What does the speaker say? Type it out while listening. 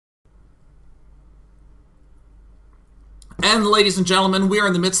And ladies and gentlemen, we are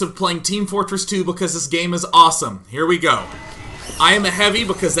in the midst of playing Team Fortress 2 because this game is awesome. Here we go. I am a heavy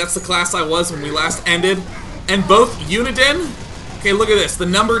because that's the class I was when we last ended. And both Uniden... Okay, look at this. The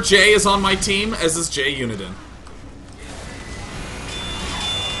number J is on my team, as is J Uniden.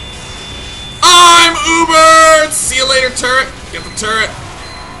 I'm Uber! See you later, turret. Get the turret.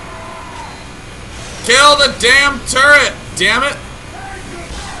 Kill the damn turret! Damn it!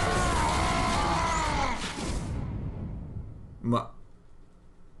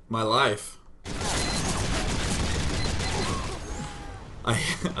 My life.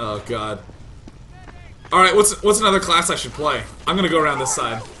 Oh god. Alright, what's another class I should play? I'm gonna go around this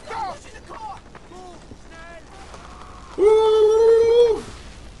side. Woo!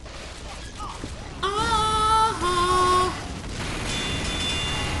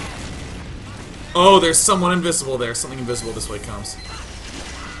 Oh, there's someone invisible there. Something invisible this way comes.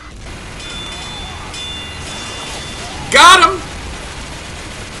 Got him!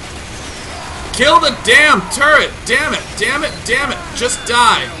 Kill the damn turret! Damn it! Damn it! Damn it! Just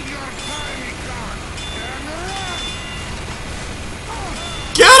die!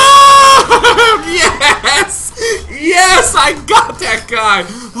 Get him! Yes! Yes! I got that guy!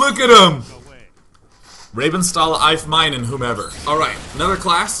 Look at him! Rabenstall, Eif, mine, and whomever. Alright, another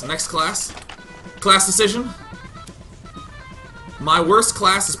class. Next class. Class decision. My worst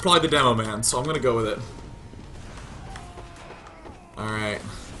class is probably the Demo Man, so I'm gonna go with it. Alright.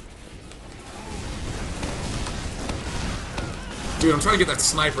 Dude, I'm trying to get that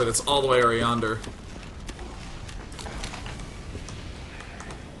sniper that's all the way over yonder.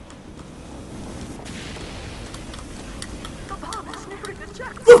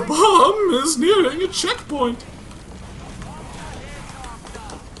 The bomb is nearing a checkpoint.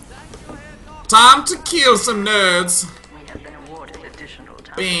 Time to kill some nerds. We have been awarded additional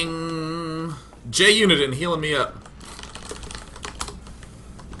time. Bing. J Uniden healing me up.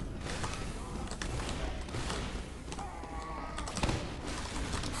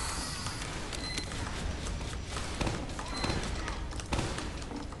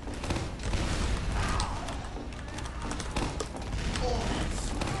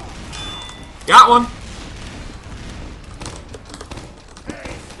 Got one.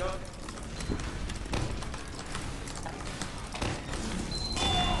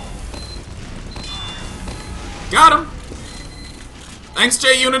 Got him. Thanks,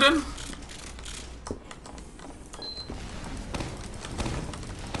 J Uniden.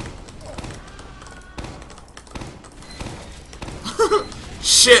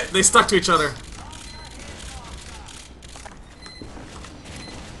 Shit, they stuck to each other.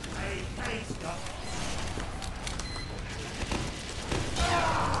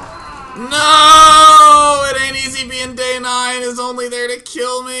 No! It ain't easy being Day 9 is only there to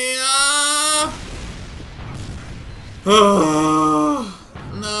kill me.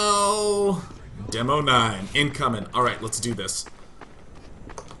 No. Demo 9. Incoming. Alright, let's do this.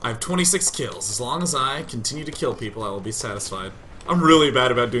 I have 26 kills. As long as I continue to kill people, I will be satisfied. I'm really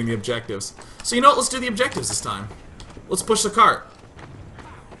bad about doing the objectives. So you know what? Let's do the objectives this time. Let's push the cart.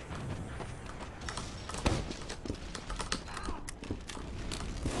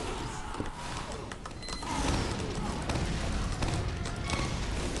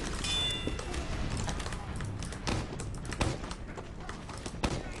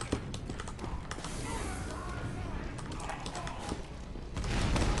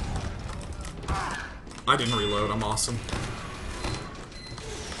 I didn't reload, I'm awesome.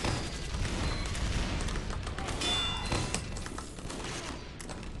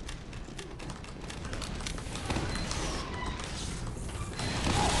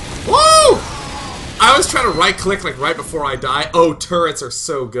 Woo! I always try to right click like right before I die. Oh, turrets are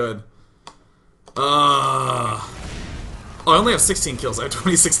so good. Oh, I only have 16 kills, I have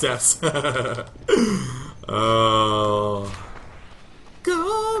 26 deaths. Oh.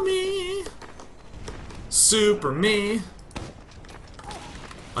 Go me. Super me.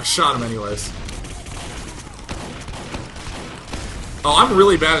 I shot him anyways. Oh, I'm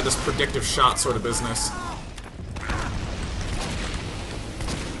really bad at this predictive shot sort of business.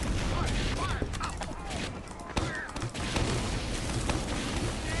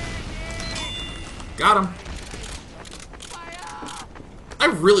 Got him. I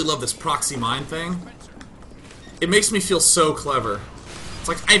really love this proxy mine thing. It makes me feel so clever. It's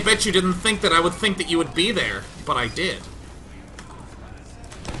like, I bet you didn't think that I would think that you would be there, but I did.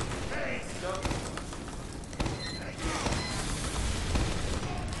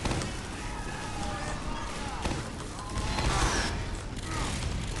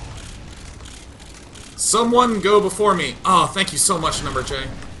 Someone go before me. Oh, thank you so much, Number J.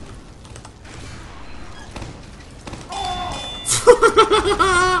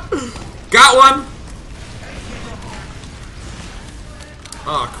 Got one!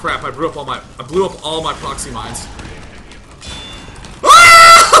 Oh crap, I blew up all my proxy mines.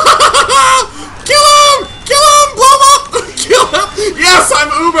 Ah! Kill him! Kill him! Blow him up! Kill him! Yes, I'm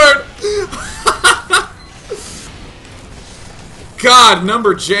Ubered! God,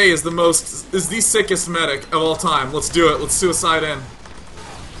 number J is the sickest medic of all time. Let's do it. Let's suicide in.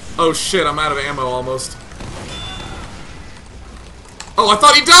 Oh shit, I'm out of ammo almost. Oh, I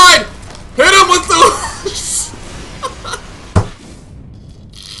thought he died! Hit him with the...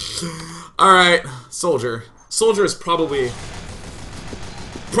 Alright, Soldier. Soldier is probably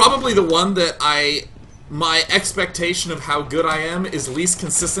the one that my expectation of how good I am is least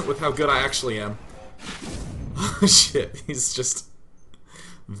consistent with how good I actually am. Oh shit, he's just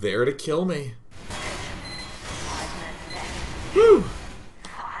there to kill me. Whew!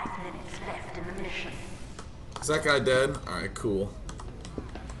 5 minutes left in the mission. Is that guy dead? Alright, cool.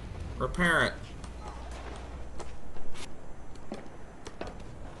 Repair it.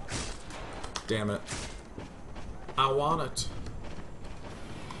 Damn it. I want it.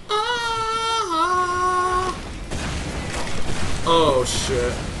 Ah! Oh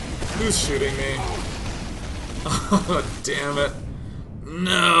shit. Who's shooting me? Oh, damn it.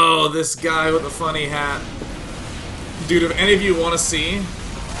 No, this guy with the funny hat. Dude, if any of you want to see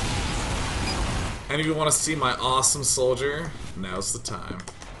my awesome soldier, now's the time.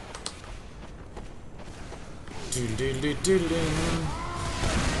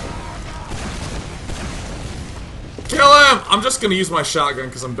 Kill him! I'm just gonna use my shotgun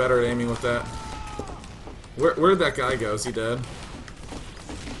because I'm better at aiming with that. Where'd that guy go? Is he dead?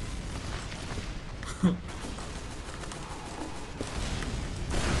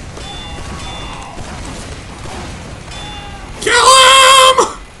 Kill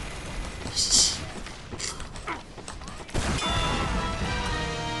him!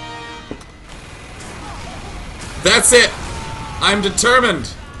 That's it! I'm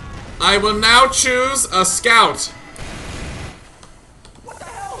determined! I will now choose a scout. What the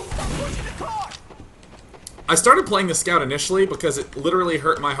hell? Stop pushing the car! I started playing the scout initially because it literally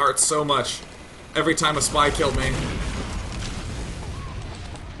hurt my heart so much every time a spy killed me.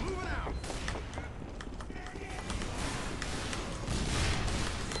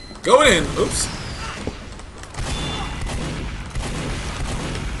 Going in! Oops.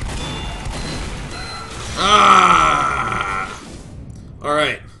 Ah!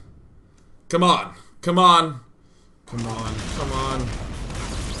 Alright. Come on. Come on. Come on. Come on.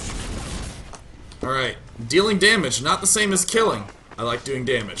 Alright. Dealing damage, not the same as killing. I like doing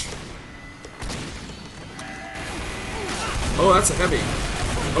damage. Oh, that's a heavy.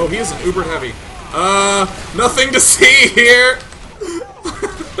 Oh, he is an uber heavy. Nothing to see here!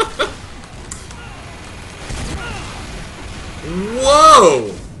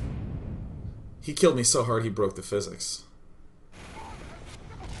 Whoa! He killed me so hard he broke the physics.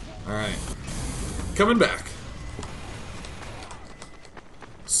 Alright. Coming back.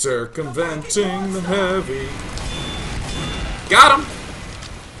 Circumventing the heavy. Got him!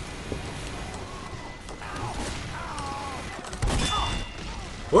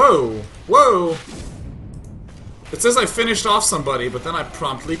 Whoa! Whoa! It says I finished off somebody, but then I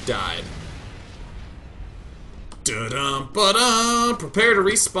promptly died. Da-dum-ba-dum! Prepare to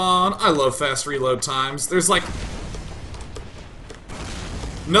respawn. I love fast reload times. There's like...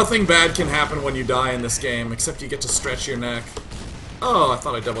 nothing bad can happen when you die in this game, except you get to stretch your neck. Oh, I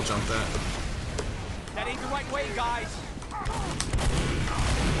thought I double jumped that. That ain't the right way, guys.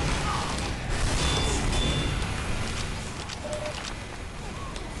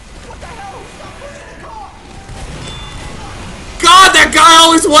 What the hell? Stop pushing the car! God, that guy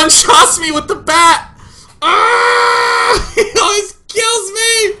always one-shots me with the bat! Ah! He always kills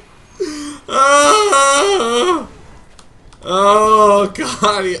me! Ah! Oh,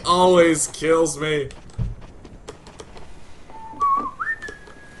 God, he always kills me.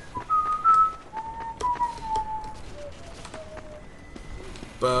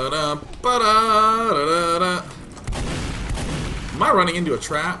 Ba-da-ba-da-da-da-da. Am I running into a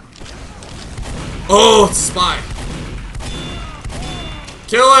trap? Oh, it's a spy.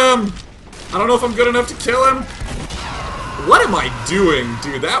 Kill him! I don't know if I'm good enough to kill him. What am I doing?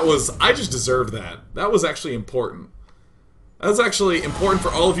 Dude, that was... I just deserved that. That was actually important. That was actually important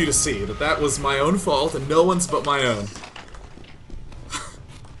for all of you to see, that that was my own fault and no one's but my own.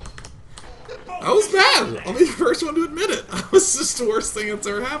 That was bad. I'll be the first one to admit it. That was just the worst thing that's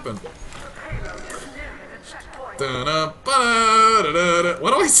ever happened. What do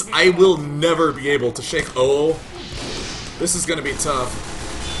I will never be able to shake... Oh. This is gonna be tough.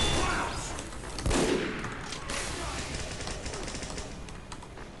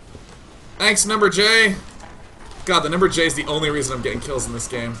 Thanks, Number J. God, the Number J is the only reason I'm getting kills in this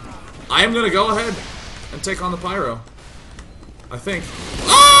game. I am gonna go ahead and take on the Pyro. I think.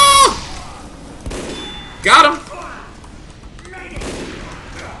 Oh! Got him!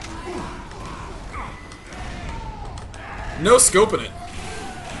 No scoping it.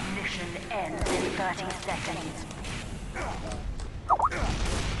 Mission ends in 30 seconds.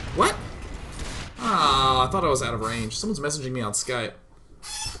 What? Ah, I thought I was out of range. Someone's messaging me on Skype.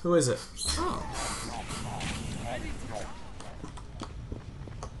 Who is it? Oh.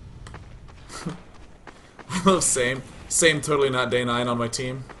 I love Same. Same, totally not day 9 on my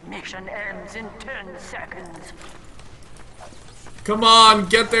team. Mission ends in 10 seconds. Come on,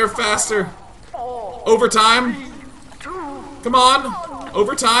 get there faster. 4, Overtime. 2, Come on.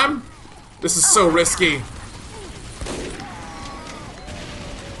 Overtime. This is so risky.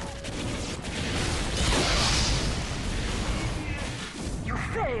 you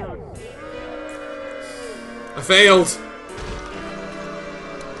failed. I failed.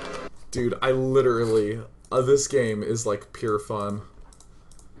 Dude, I literally... this game is like pure fun.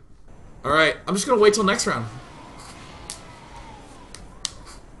 Alright, I'm just gonna wait till next round.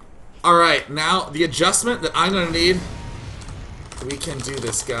 Alright, now the adjustment that I'm gonna need. We can do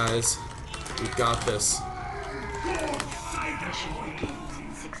this, guys. We've got this. Mission begins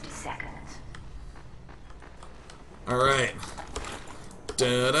in 60 seconds. Alright.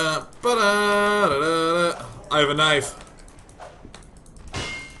 Da-da, ba-da, da-da-da. I have a knife.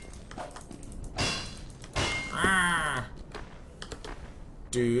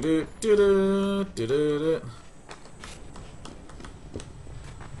 Do-do-do-do-do-do-do.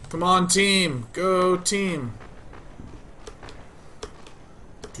 Come on, team. Go, team.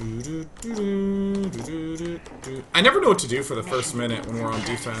 Do-do-do-do-do-do-do. I never know what to do for the first minute when we're on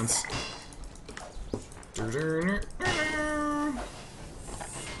defense.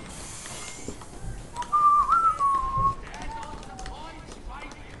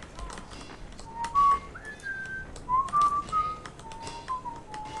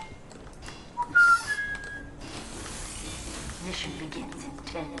 Mission begins in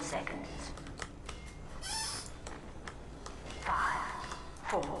 10 seconds. 5,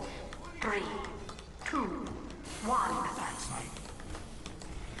 4, 3, 2, 1.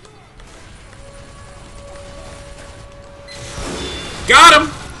 Got him!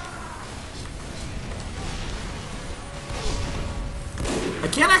 I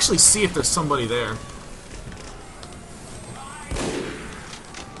can't actually see if there's somebody there.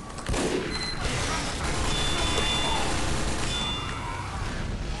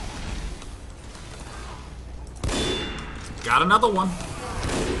 Got another one.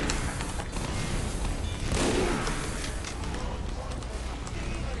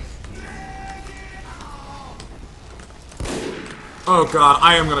 Oh god,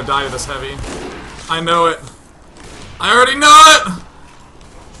 I am gonna die to this heavy. I know it. I already know it!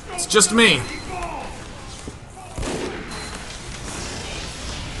 It's just me.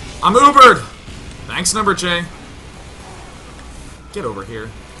 I'm Ubered! Thanks, Number J. Get over here.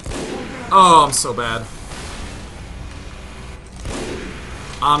 Oh, I'm so bad.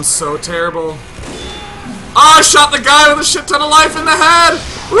 I'm so terrible. Oh, I shot the guy with a shit ton of life in the head!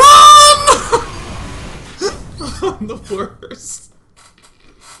 Run! I'm the worst.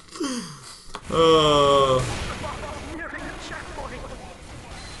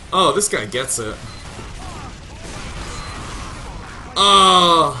 Oh, this guy gets it.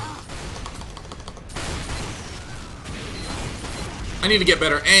 Oh. I need to get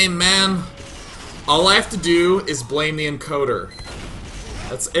better aim, man. All I have to do is blame the encoder.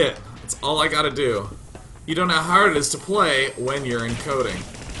 That's it. That's all I gotta do. You don't know how hard it is to play when you're encoding.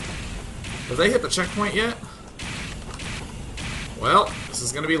 Have they hit the checkpoint yet? Well, this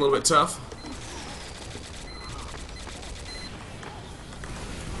is gonna be a little bit tough.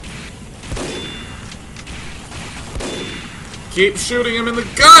 Keep shooting him in the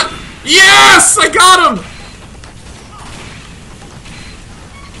gut! Yes! I got him!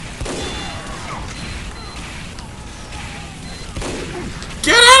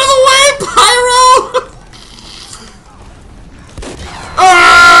 Get out of the way, Pyro!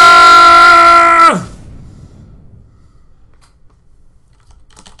 Ah!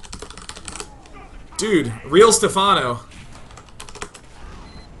 Dude, real Stefano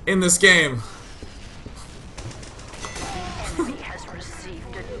in this game. He has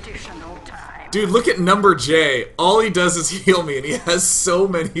received additional time. Dude, look at Number J. All he does is heal me, and he has so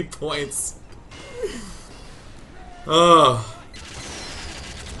many points. Oh.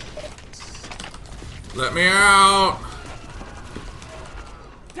 Let me out!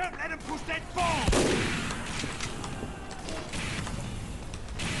 Don't let him push that ball!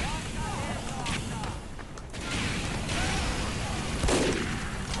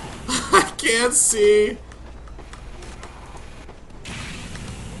 can't see.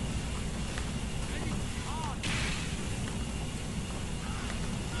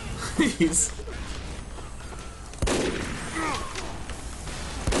 He's...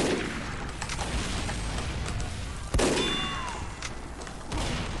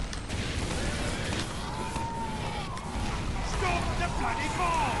 Stop the bloody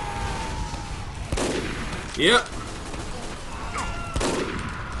ball! Yep.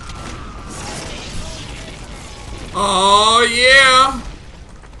 Oh, yeah.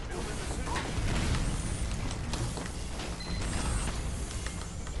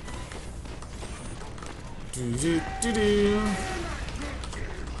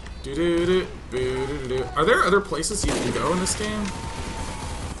 Are there other places you can go in this game?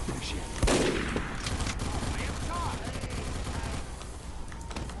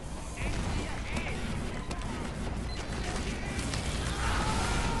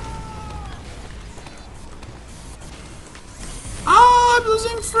 Ah, I'm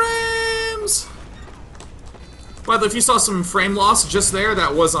losing frames! By the way, if you saw some frame loss just there,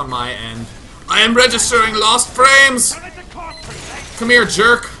 that was on my end. I am registering lost frames! Come here,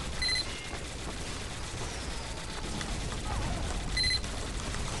 jerk!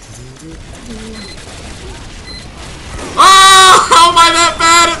 Oh! How am I that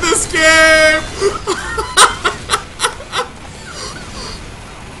bad at this game?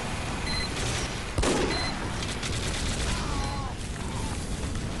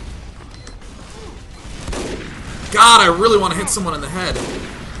 God, I really want to hit someone in the head.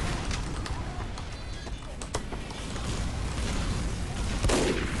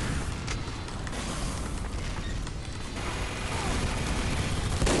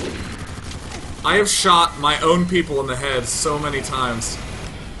 I have shot my own people in the head so many times.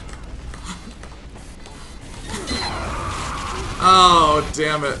 Oh,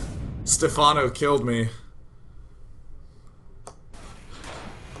 damn it. Stefano killed me.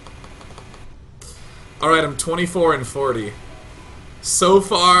 Alright, I'm 24 and 40. So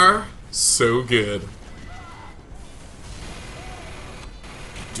far, so good.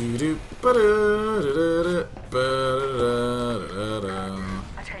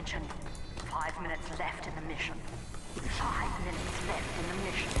 Attention. 5 minutes left in the mission. 5 minutes left in the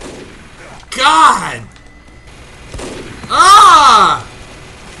mission. God! Ah!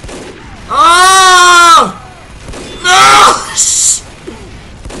 Ah! No! Shh!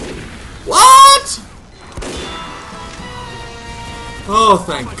 What? Oh,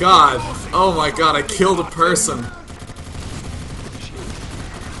 thank God. Oh my God, I killed a person.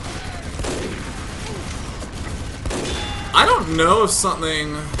 I don't know if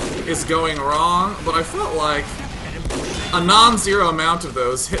something is going wrong, but I felt like a non-zero amount of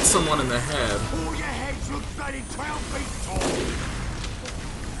those hit someone in the head. All your heads look bloody 12 feet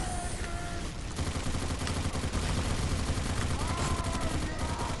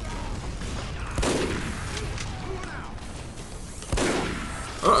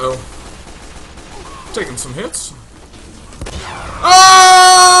Uh-oh. Taking some hits.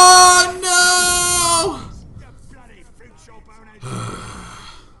 Oh, no!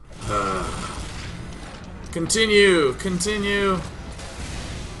 Continue, continue.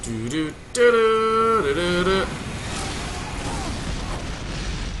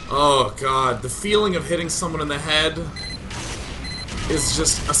 Oh, God. The feeling of hitting someone in the head is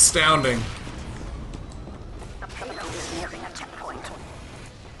just astounding. The payload is nearing a checkpoint.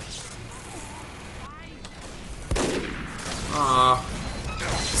 Ah.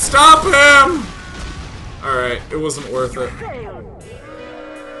 Stop him! Alright, it wasn't worth it.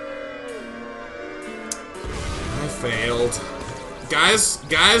 I failed. Guys,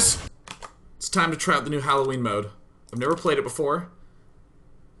 it's time to try out the new Halloween mode. I've never played it before.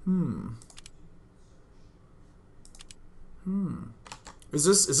 Is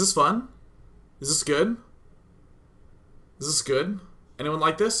this fun? Is this good? Is this good? Anyone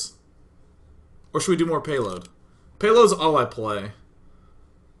like this? Or should we do more payload? Payload's all I play.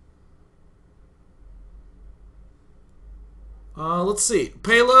 Let's see.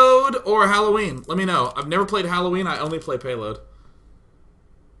 Payload or Halloween? Let me know. I've never played Halloween. I only play Payload.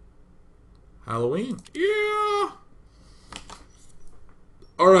 Halloween. Yeah!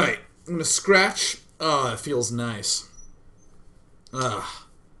 Alright. I'm gonna scratch. Oh, it feels nice. Ugh.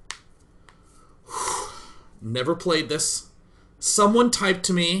 Never played this. Someone typed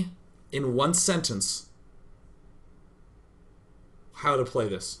to me in one sentence how to play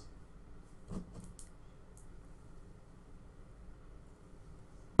this.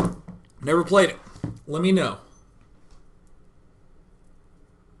 Never played it. Let me know.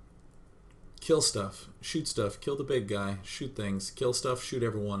 Kill stuff. Shoot stuff. Kill the big guy. Shoot things. Kill stuff. Shoot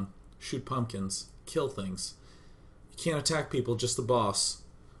everyone. Shoot pumpkins. Kill things. You can't attack people, just the boss.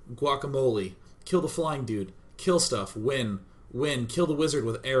 Guacamole. Kill the flying dude. Kill stuff. Win. Win. Kill the wizard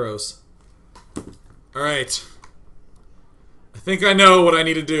with arrows. Alright. I think I know what I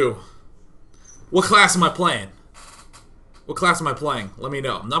need to do. What class am I playing? What class am I playing? Let me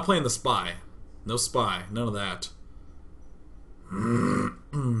know. I'm not playing the spy. No spy. None of that.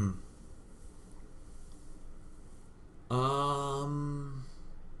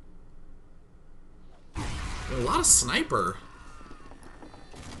 A lot of sniper.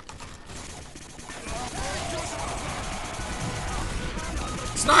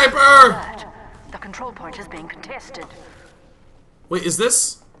 Sniper! Alert. The control point is being contested. Wait, is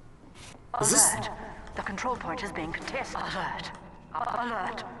this? Is this? Alert. The control point is being contested. Alert.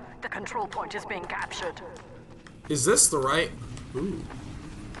 Alert. The control point is being captured. Is this the right? Ooh.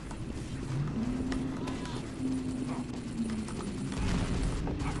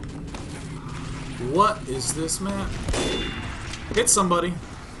 What is this map? Hit somebody.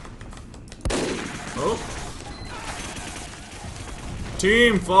 Oh.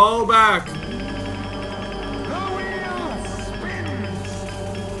 Team, fall back.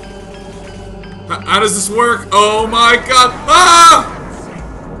 How does this work? Oh my god! Ah!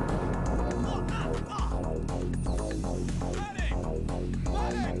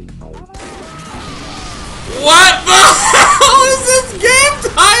 What the hell is this game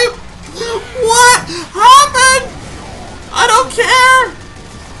type? What happened? I don't care.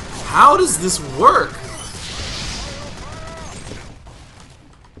 How does this work?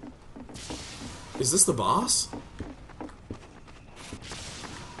 Is this the boss?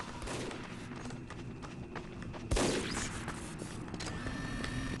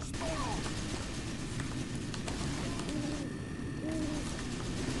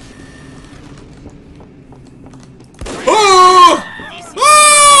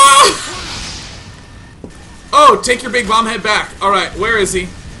 Oh, take your big bomb head back. All right, where is he?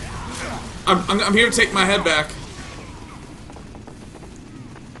 I'm here to take my head back.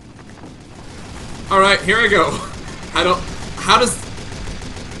 All right, here I go.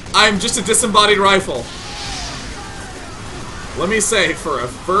 I'm just a disembodied rifle. Let me say, for a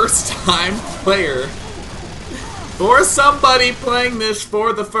first-time player, for somebody playing this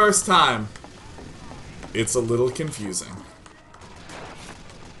for the first time, it's a little confusing.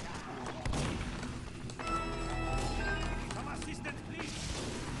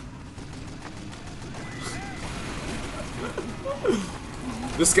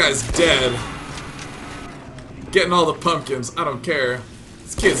 This guy's dead. Getting all the pumpkins. I don't care.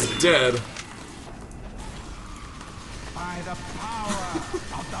 This kid's dead. By the power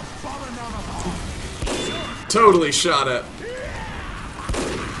of the abominable. Totally shot at.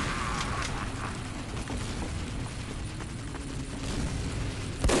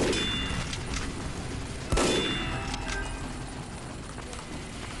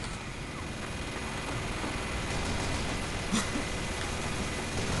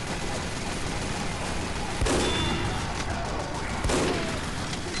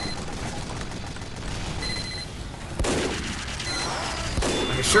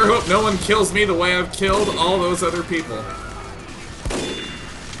 I sure hope no one kills me the way I've killed all those other people.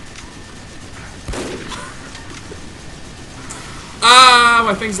 Ah,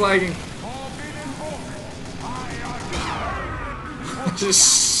 my thing's lagging.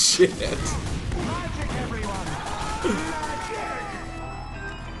 Shit.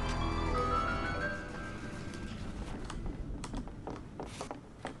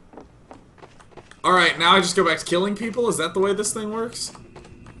 Alright, now I just go back to killing people? Is that the way this thing works?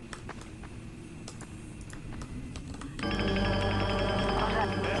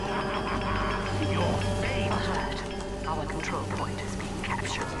 Our control point is being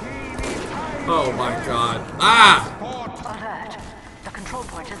captured. Oh my god. Ah! Alert. The control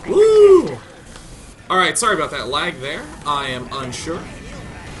point is being Woo! contested. Alright, sorry about that lag there. I am unsure.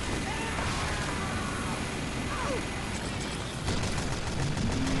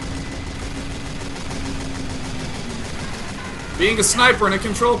 Being a sniper in a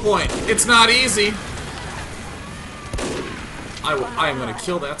control point, it's not easy. I am gonna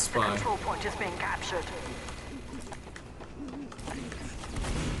kill that The spy. control point is being captured.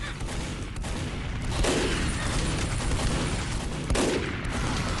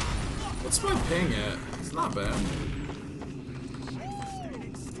 What's my ping at? It's not bad.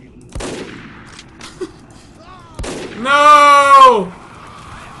 No!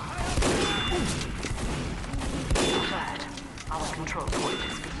 Alert. Our control point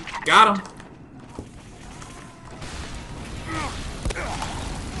is being captured. Got him.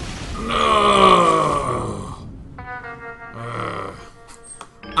 No.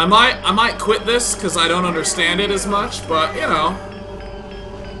 I might quit this because I don't understand it as much, but you know,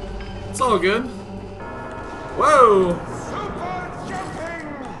 it's all good. Whoa! Super jumping!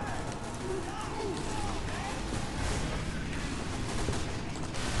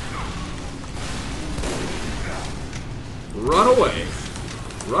 Run away!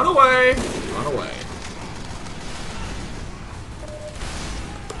 Run away! Run away!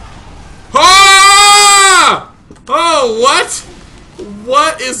 Ah! Oh, what?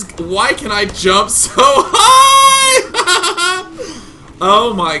 What is... Why can I jump so high?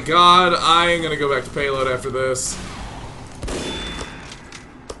 Oh my god, I am gonna go back to payload after this.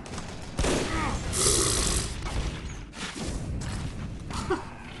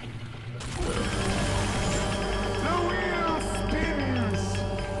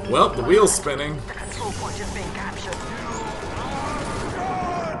 Well, the wheel's spinning. The control point is being captured.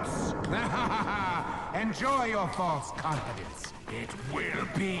 Enjoy your false confidence. It will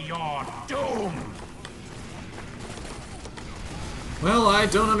be your doom. Well, I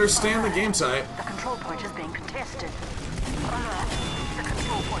don't understand the game type. The control point is being contested. Alert. The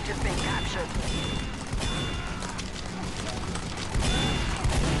control point is being captured.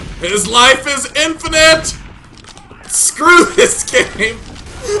 His life is infinite! Screw this game!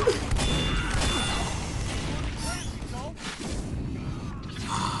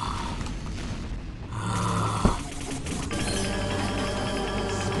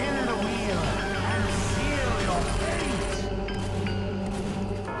 Spin the wheel and seal your fate.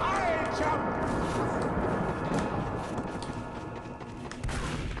 High jump.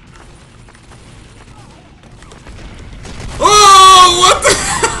 Oh, what the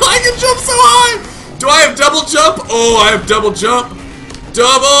hell? I can jump so high! Do I have double jump? Oh, I have double jump.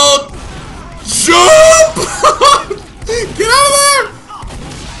 Double jump! Get out of there!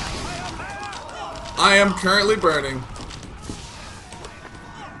 I am currently burning.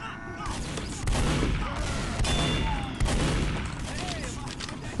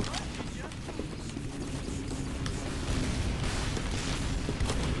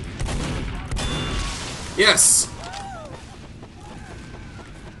 Yes!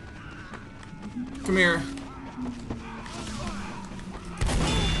 Come here.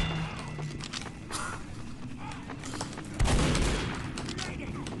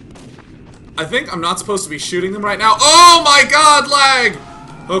 I think I'm not supposed to be shooting them right now. Oh my god, lag!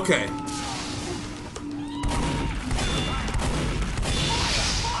 Okay.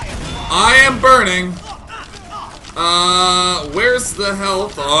 I am burning. Where's the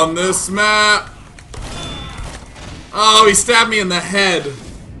health on this map? Oh, he stabbed me in the head.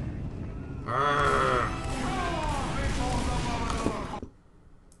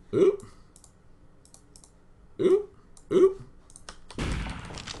 Oop. Oop. Oop.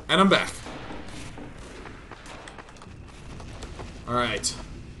 And I'm back. Alright.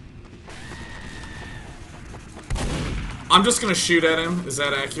 I'm just gonna shoot at him. Is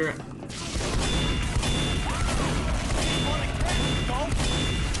that accurate?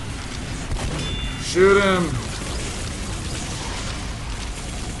 Shoot him.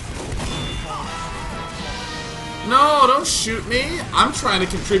 No, don't shoot me. I'm trying to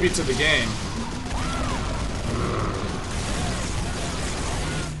contribute to the game.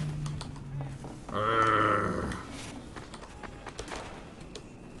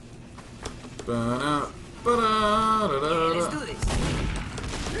 Let's do this.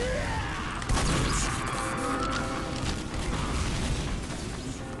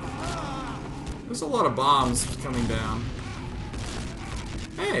 There's a lot of bombs coming down.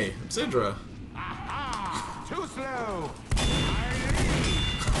 Hey, Sidra. Too slow.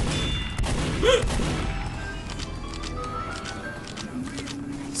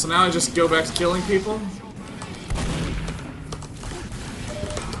 So now I just go back to killing people?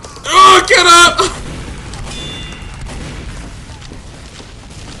 Oh, get up!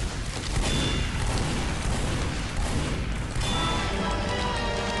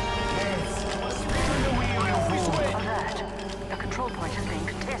 Alert. The control point is being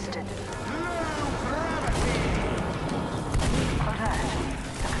contested. Alert.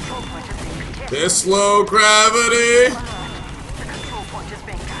 The control point is being contested. This low gravity! Alert. The control point is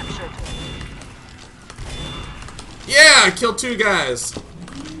being captured. Yeah, I killed 2 guys.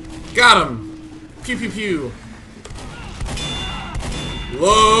 Got him. Pew pew pew.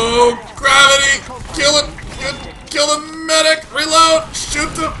 Low gravity. Kill it. Kill the medic. Reload.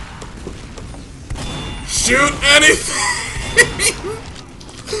 Shoot them. Shoot anything.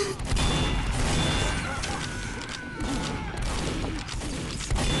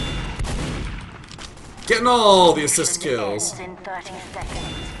 Getting all the assist kills. Ends in 30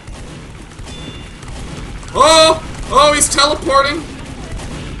 seconds. Oh! Oh, he's teleporting.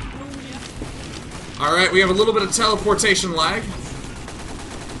 Alright, we have a little bit of teleportation lag.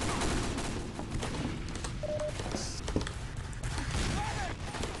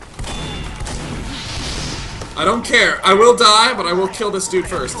 I don't care. I will die, but I will kill this dude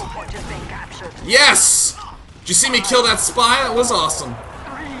first. Yes! Did you see me kill that spy? That was awesome.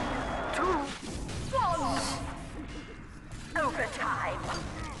 3, 2, 1. Overtime.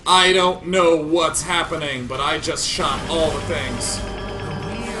 I don't know what's happening, but I just shot all the things. The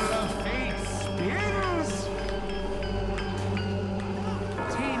wheel of fate spins.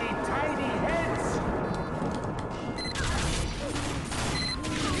 Teeny tiny heads.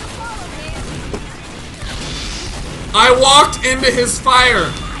 I walked into his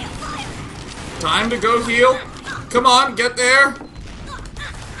fire. Time to go heal. Come on, get there.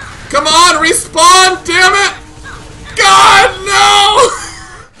 Come on, respawn, damn it! God, no!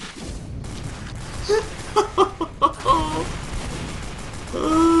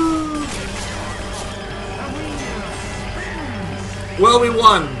 Well, we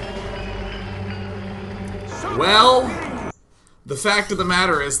won. Well, the fact of the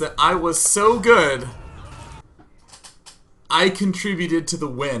matter is that I was so good, I contributed to the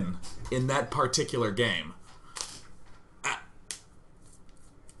win in that particular game.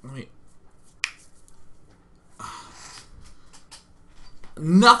 Wait.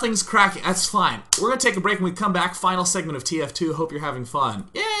 Nothing's cracking. That's fine. We're going to take a break and we come back. Final segment of TF2. Hope you're having fun.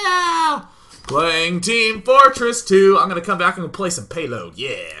 Yeah! Playing Team Fortress 2. I'm going to come back and play some Payload.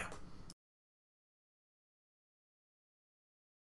 Yeah!